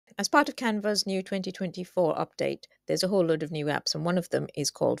As part of Canva's new 2024 update, there's a whole load of new apps, and one of them is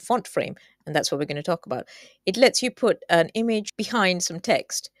called Fontframe, and that's what we're going to talk about. It lets you put an image behind some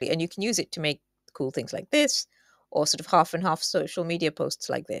text, and you can use it to make cool things like this, or sort of half and half social media posts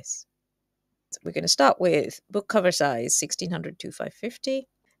like this. So we're going to start with book cover size 1600 to 550.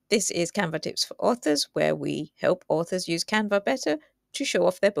 This is Canva Tips for Authors, where we help authors use Canva better to show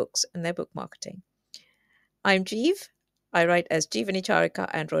off their books and their book marketing. I'm Jeeve. I write as Jeevani Charika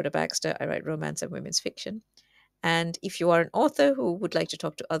and Rhoda Baxter. I write romance and women's fiction. And if you are an author who would like to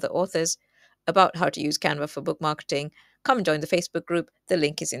talk to other authors about how to use Canva for book marketing, come and join the Facebook group. The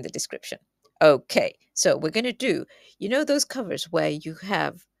link is in the description. Okay, so we're going to do, you know, those covers where you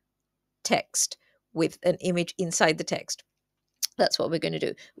have text with an image inside the text. That's what we're going to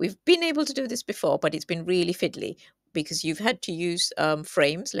do. We've been able to do this before, but it's been really fiddly because you've had to use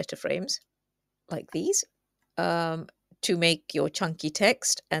frames, letter frames, like these, to make your chunky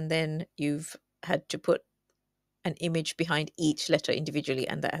text, and then you've had to put an image behind each letter individually,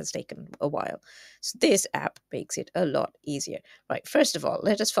 and that has taken a while. So this app makes it a lot easier. Right, first of all,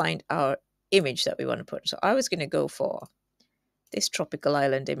 let us find our image that we want to put. So I was going to go for this tropical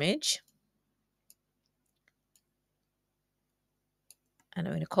island image, and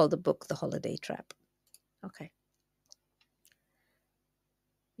I'm going to call the book The Holiday Trap. Okay.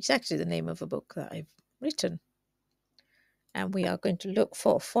 It's actually the name of a book that I've written. And we are going to look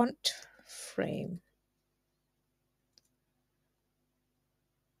for Fontframe.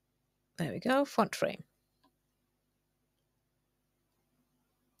 There we go, Fontframe.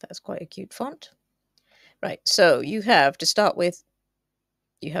 That's quite a cute font. Right, so you have, to start with,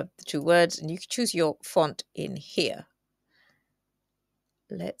 you have the two words, and you can choose your font in here.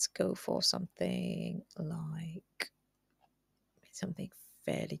 Let's go for something like something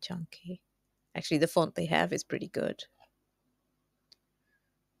fairly chunky. Actually, the font they have is pretty good.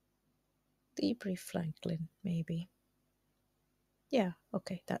 Debrief Franklin, maybe. Yeah,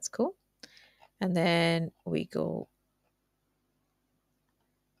 okay, that's cool. And then we go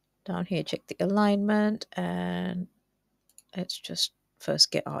down here, check the alignment, and let's just first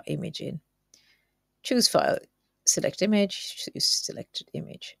get our image in. Choose file, select image, choose selected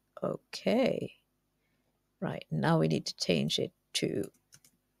image. Okay. Right, now we need to change it to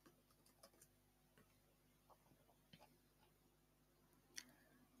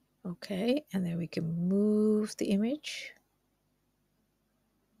okay, and then we can move the image.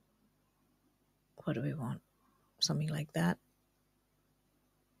 What do we want? Something like that.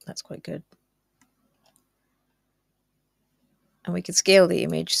 That's quite good. And we can scale the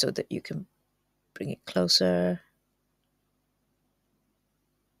image so that you can bring it closer.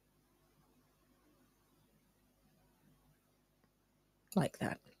 Like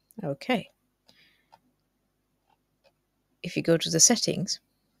that. Okay. If you go to the settings,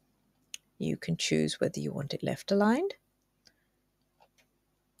 you can choose whether you want it left aligned,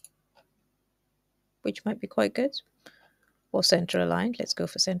 which might be quite good, or center aligned. Let's go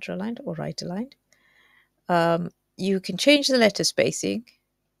for center aligned, or right aligned. You can change the letter spacing,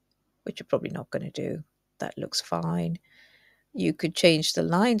 which you're probably not going to do. That looks fine. You could change the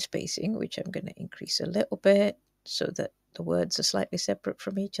line spacing, which I'm going to increase a little bit so that the words are slightly separate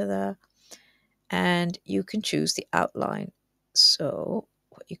from each other. And you can choose the outline. So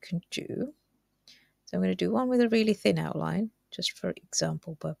what you can do, so I'm going to do one with a really thin outline, just for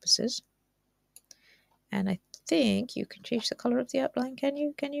example purposes. And I think you can change the color of the outline. Can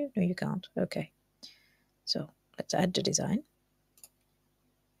you? Can you? No, you can't. Okay. So let's add the design.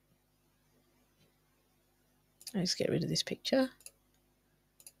 Let's get rid of this picture.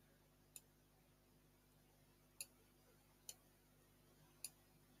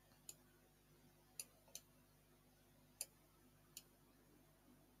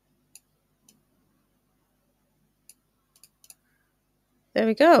 There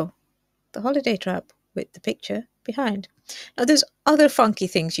we go. The holiday trap with the picture behind. Now there's other funky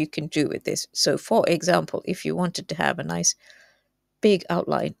things you can do with this. So for example, if you wanted to have a nice big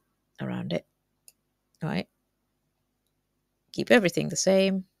outline around it, right? Keep everything the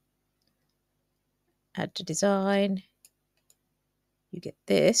same. Add to design. You get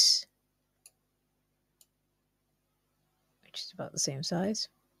this, which is about the same size.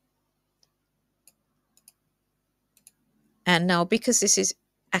 And now because this is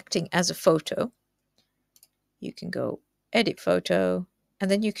acting as a photo, you can go edit photo, and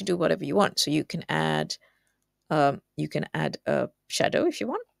then you can do whatever you want. So you can add a shadow if you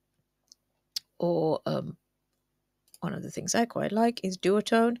want, or one of the things I quite like is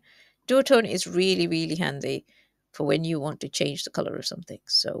duotone. Duotone is really, really handy for when you want to change the color of something.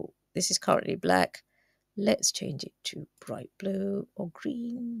 So this is currently black. Let's change it to bright blue or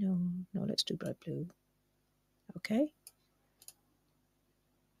green. No, let's do bright blue. Okay.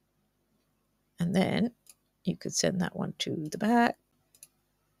 And then you could send that one to the back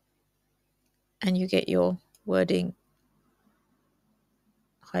and you get your wording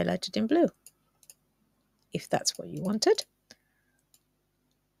highlighted in blue, if that's what you wanted.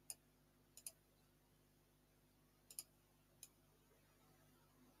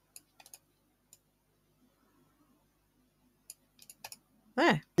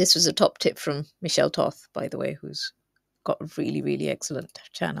 There. This was a top tip from Michelle Toth, by the way, who's got a really, really excellent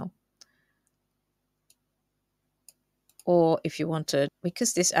channel. Or if you wanted,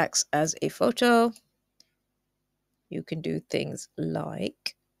 because this acts as a photo, you can do things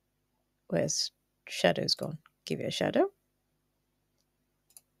like, where's shadow's gone? Give it a shadow.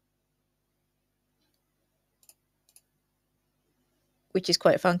 Which is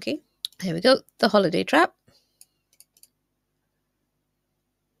quite funky. Here we go, the holiday trap,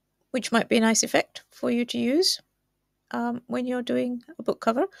 which might be a nice effect for you to use when you're doing a book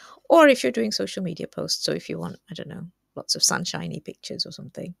cover, or if you're doing social media posts. So if you want, I don't know, lots of sunshiny pictures or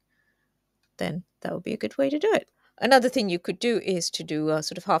something, then that would be a good way to do it. Another thing you could do is to do a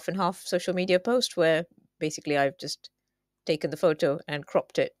sort of half and half social media post where basically I've just taken the photo and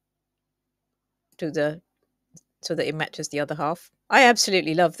cropped it to the so that it matches the other half. I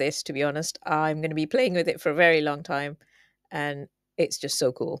absolutely love this, to be honest. I'm going to be playing with it for a very long time, and it's just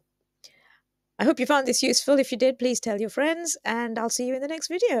so cool. I hope you found this useful. If you did, please tell your friends, and I'll see you in the next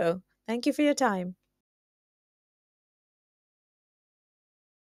video. Thank you for your time.